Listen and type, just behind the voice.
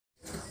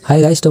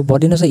Hi guys, तो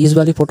बहुत दिनों से इस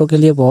वाली फ़ोटो के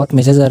लिए बहुत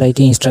मैसेज आ रही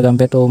थी इंस्टाग्राम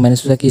पे, तो मैंने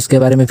सोचा कि इसके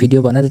बारे में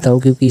वीडियो बना देता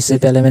हूँ, क्योंकि इससे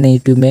पहले मैंने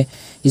यूट्यूब में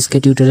इसके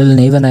ट्यूटोरियल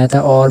नहीं बनाया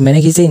था और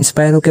मैंने किसी से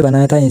इंस्पायर होकर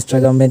बनाया था।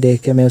 इंस्टाग्राम में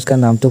देख के मैं उसका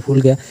नाम तो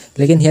भूल गया,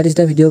 लेकिन here is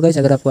the video guys.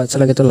 अगर आपको अच्छा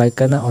लगे तो लाइक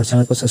करना और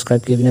चैनल को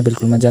सब्सक्राइब किए बिना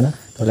बिल्कुल मत जाना।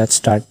 तो लेट्स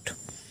स्टार्ट।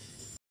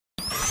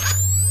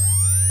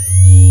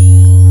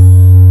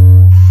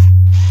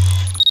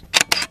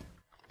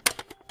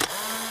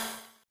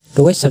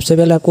 तो गाइस, सबसे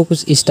पहले आपको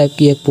कुछ इस टाइप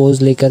की एक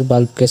पोज लेकर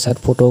बल्ब के साथ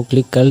फ़ोटो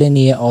क्लिक कर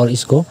लेनी है और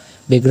इसको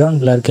बैकग्राउंड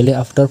ब्लर के लिए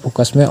आफ्टर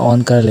फोकस में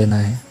ऑन कर लेना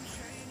है।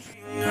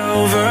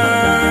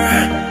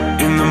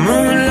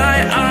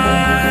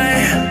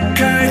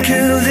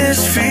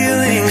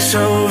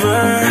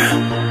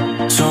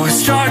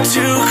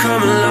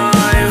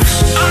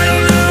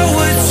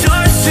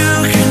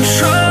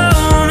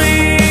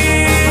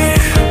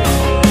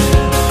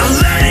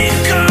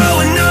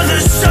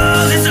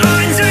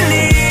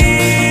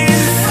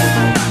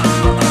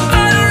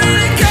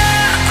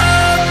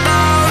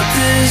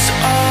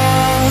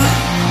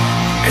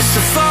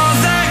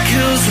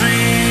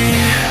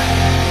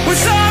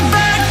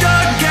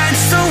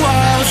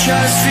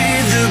 Just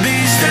feed the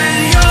beast and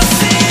you'll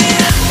see.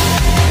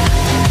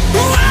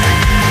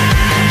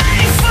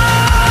 Wait for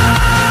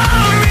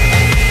me.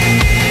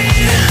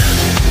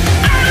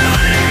 I don't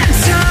wanna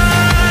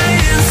die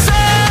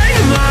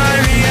inside my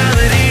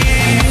reality.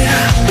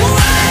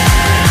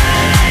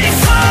 Wait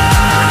for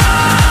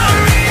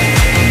me.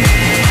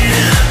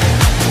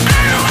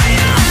 I don't want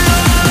your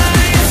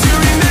mind to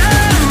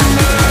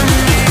remember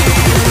me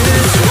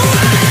this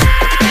way.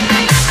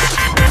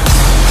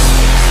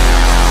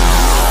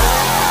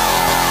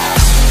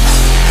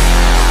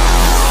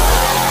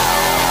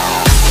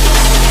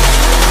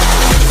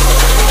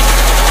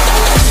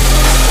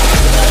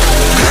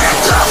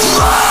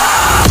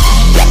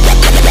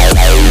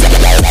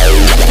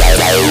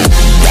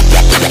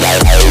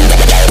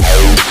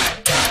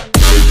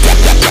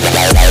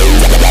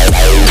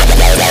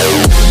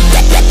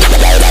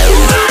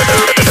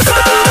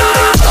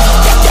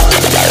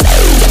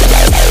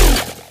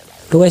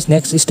 तो guys,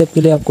 next step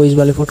के लिए आपको इस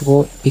वाले photo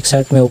को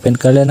PicsArt में open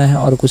कर लेना है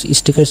और कुछ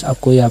स्टिकर्स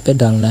आपको यहाँ पे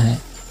डालना है।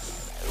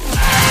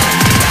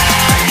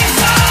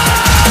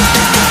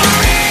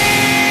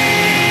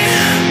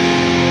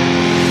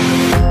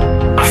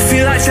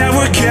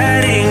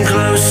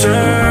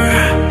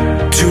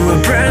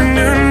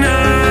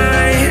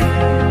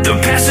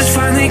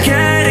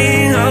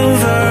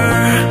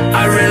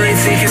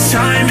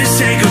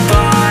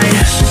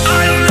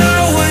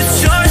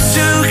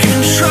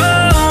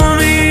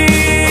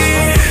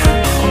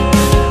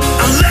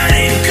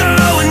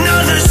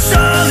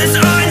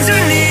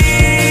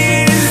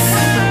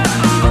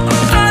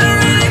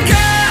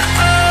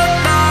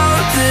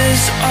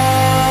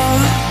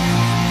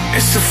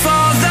 It's the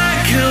fall that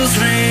kills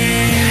me.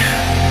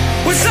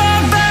 With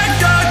our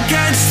back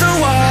against the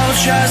wall,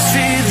 just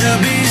feed the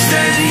beast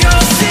and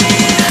you'll see.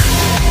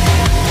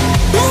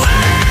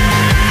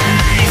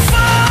 Wait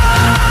for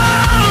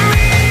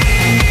me.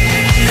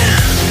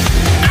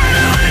 I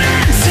don't wanna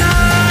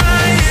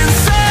die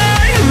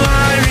inside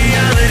my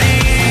reality.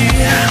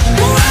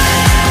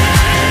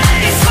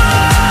 Wait for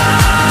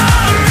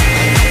me.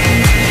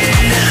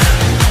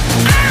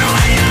 I don't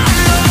want your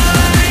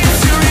mind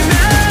to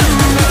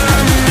remember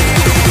me.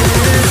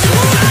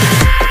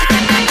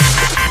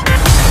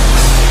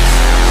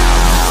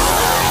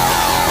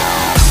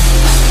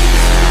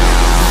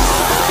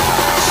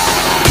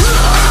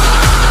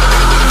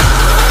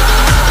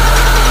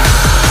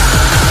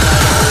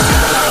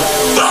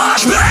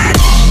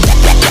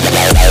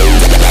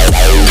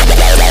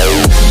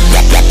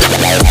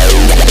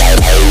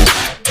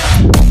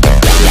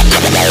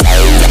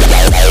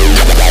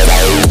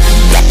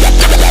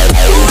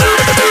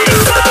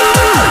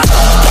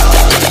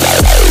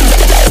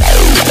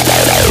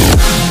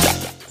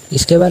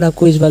 इसके बाद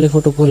आपको इस वाले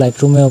photo को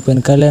Lightroom में open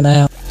कर लेना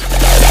है।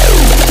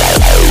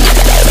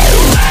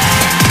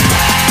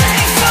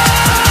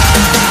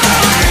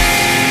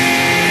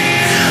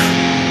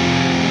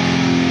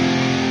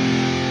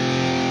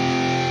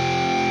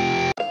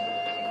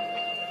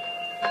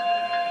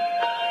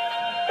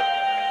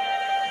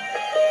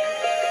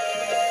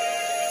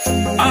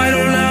 I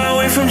don't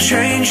know if I'm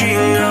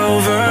changing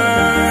over.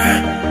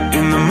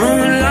 In the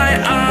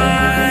moonlight I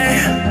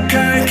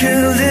can't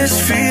kill this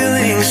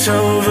feeling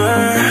sober.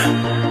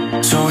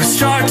 So I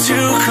start to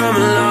come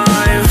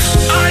alive.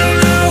 I don't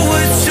know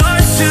what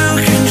starts to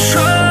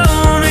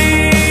control me.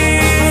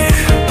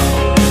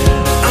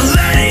 I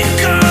let it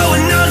go,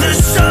 another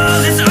soul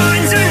that's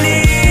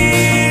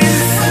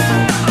underneath.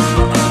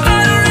 I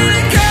don't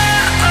really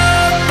care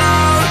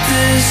about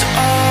this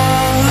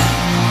all.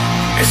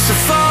 It's the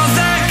fall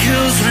that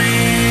kills me.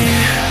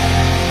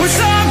 With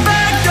our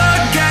back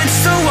against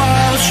the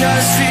wall,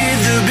 just feed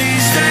the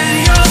beast and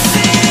you'll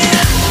see.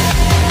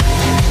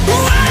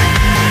 Wait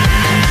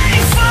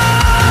for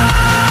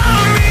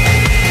me.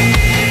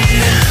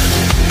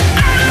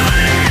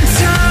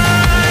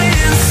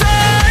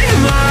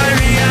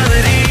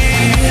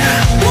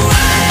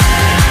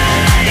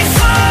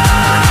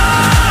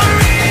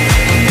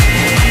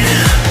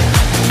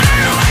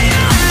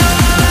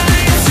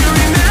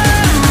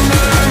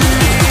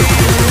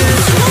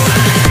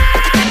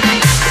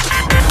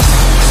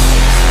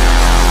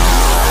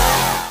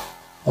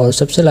 और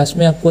सबसे last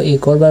में आपको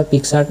एक और बार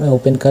PicsArt में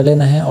open कर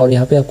लेना है और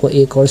यहाँ पे आपको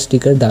एक और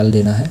स्टिकर डाल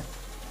देना है।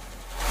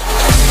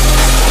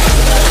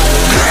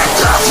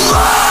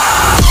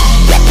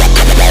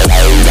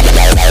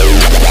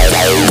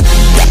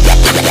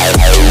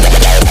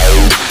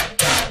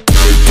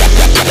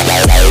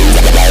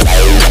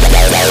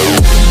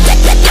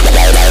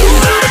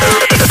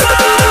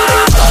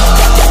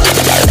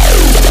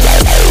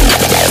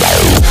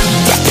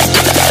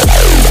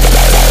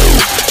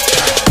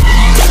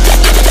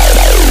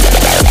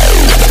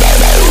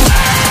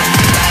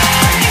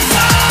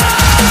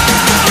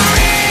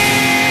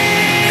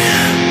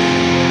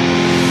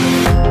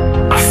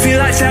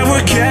 that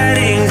we're getting